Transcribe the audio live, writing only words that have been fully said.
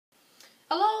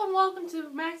Hello and welcome to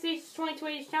Max Ace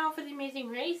 2020's channel for the Amazing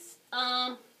Race.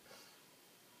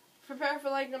 Prepare for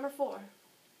leg number 4.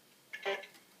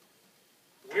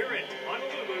 We're in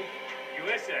Honolulu,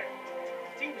 USA.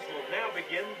 Teams will now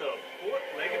begin the fourth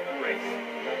leg of the race.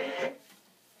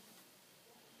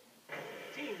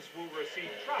 Teams will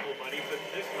receive travel money for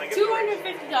this leg of the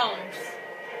race. $250.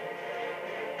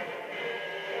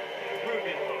 Route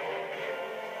info.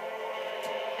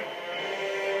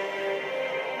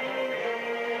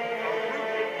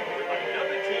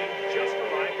 Another team just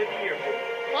arrived at the airport.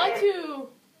 Fly to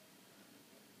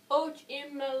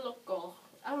Xochimilco.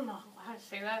 I don't know how to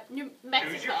say that. New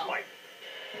Mexico. Choose your flight.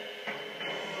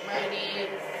 Ready,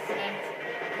 set,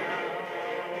 go.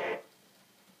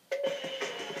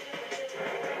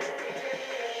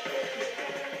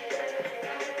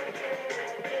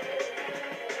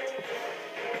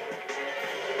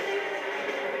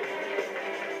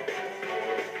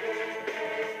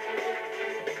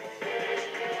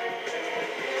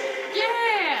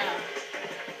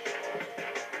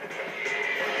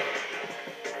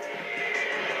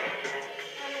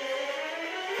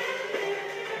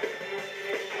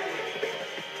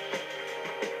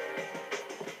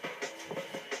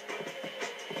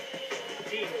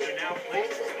 Teams are now placed.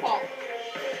 This is Paul.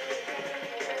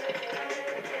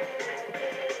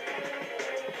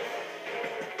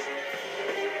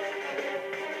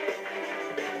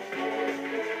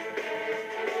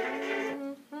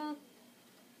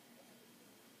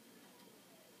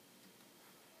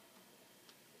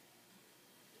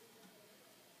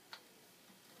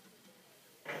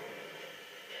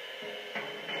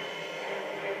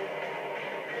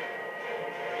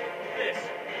 This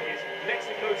is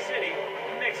Mexico City,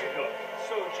 Mexico.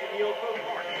 Xochimilco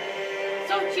Park.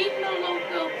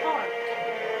 Xochimilco Park.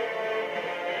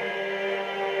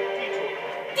 Detour.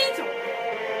 Detour.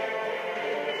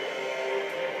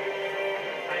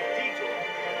 At detour.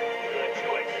 The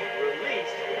choice.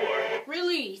 Release or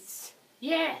Release.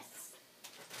 Yes.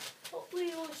 Hopefully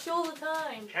it will show the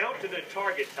time. count to the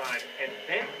target time and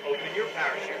then open your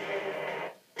parachute.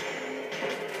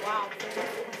 Wow.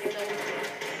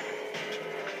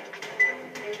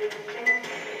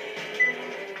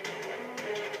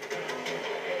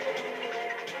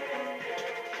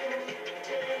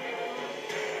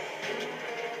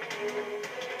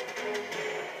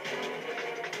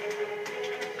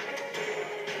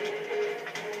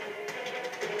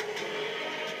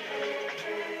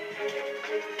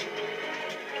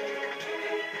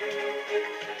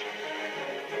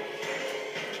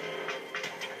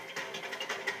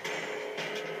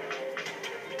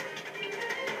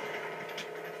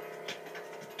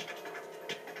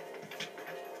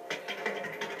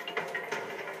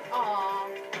 Aww.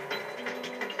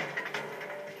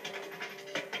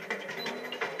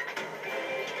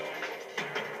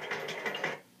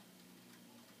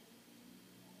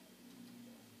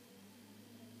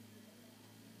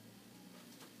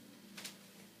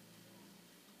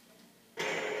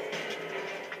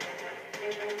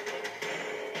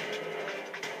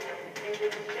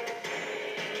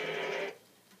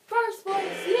 First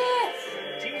place, yes!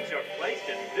 Teams are placed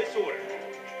in this order.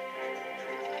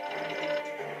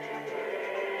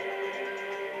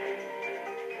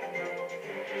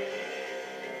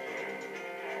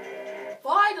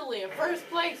 Finally, a first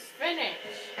place finish.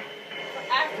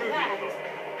 After Route that. info.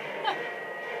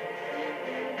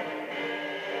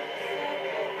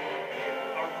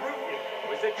 A route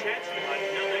info is a chance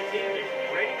another team is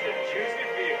ready to choose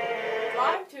their vehicle.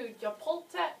 Drive to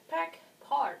Chapultepec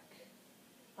Park.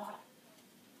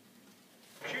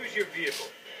 Choose your vehicle.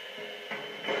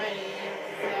 Ready,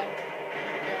 set,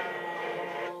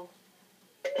 go.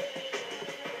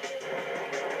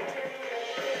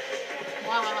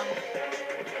 Wow.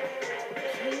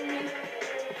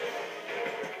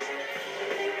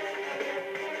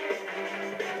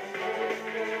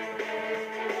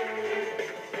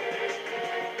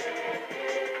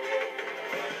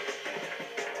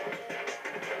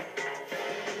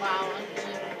 Wow,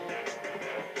 unbelievable.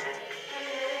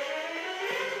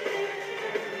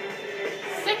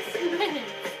 6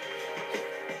 minutes.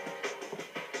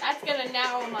 That's gonna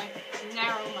narrow my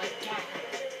gap.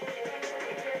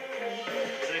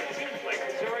 The team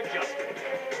places are adjusted.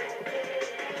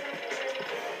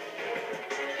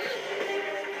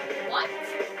 What?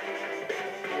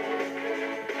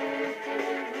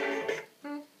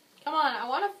 Come on, I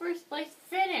want a first place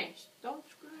finish. Don't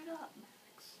screw it up,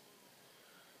 Max.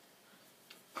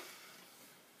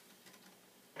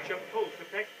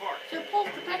 Chapultepec Park.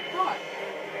 Chapultepec Park.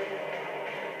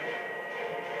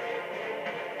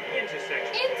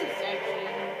 Intersection. Intersection.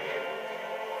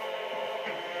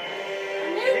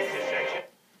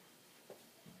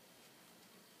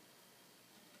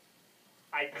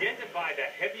 Identify the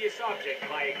heaviest object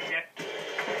by exact.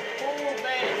 Oh,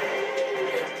 man.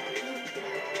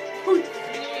 Oh,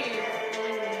 jeez.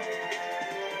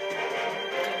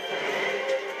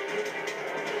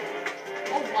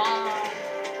 Oh, wow.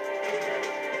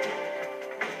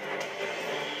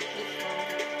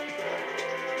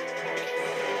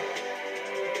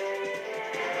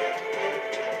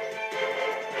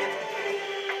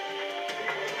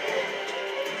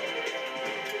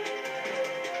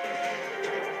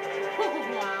 Oh,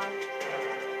 wow.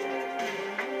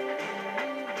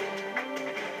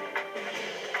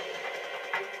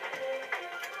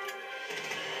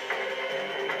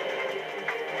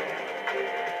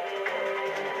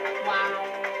 Wow.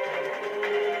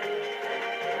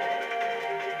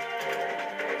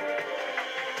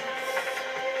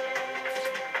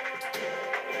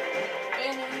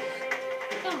 Finish.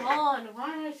 Come on, why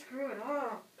did I screw it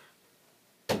up?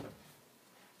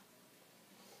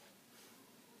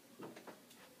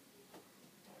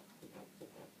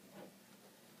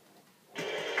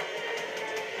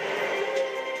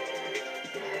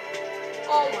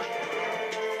 Oh my God.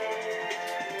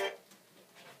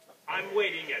 I'm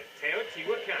waiting at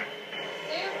Teotihuacan.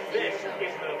 This is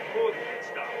the fourth pit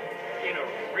stop in a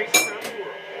race around the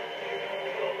world.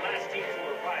 The last team to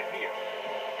arrive here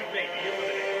may be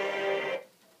eliminated.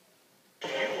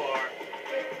 You are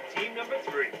team number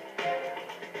 3.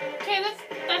 Okay,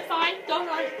 that's fine. Don't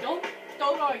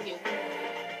argue.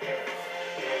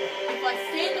 If I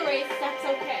stay in the race, that's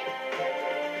okay.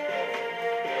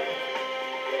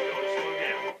 Don't slow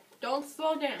down. Don't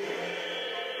slow down.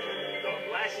 The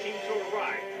last team to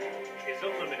arrive is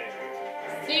eliminated.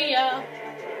 See ya.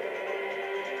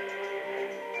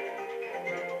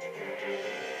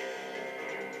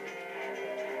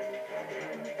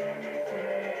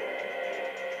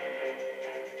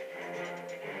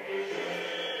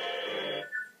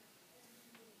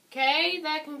 Okay,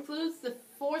 that concludes the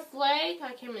 4th leg.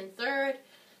 I came in 3rd.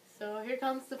 So here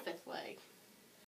comes the 5th leg.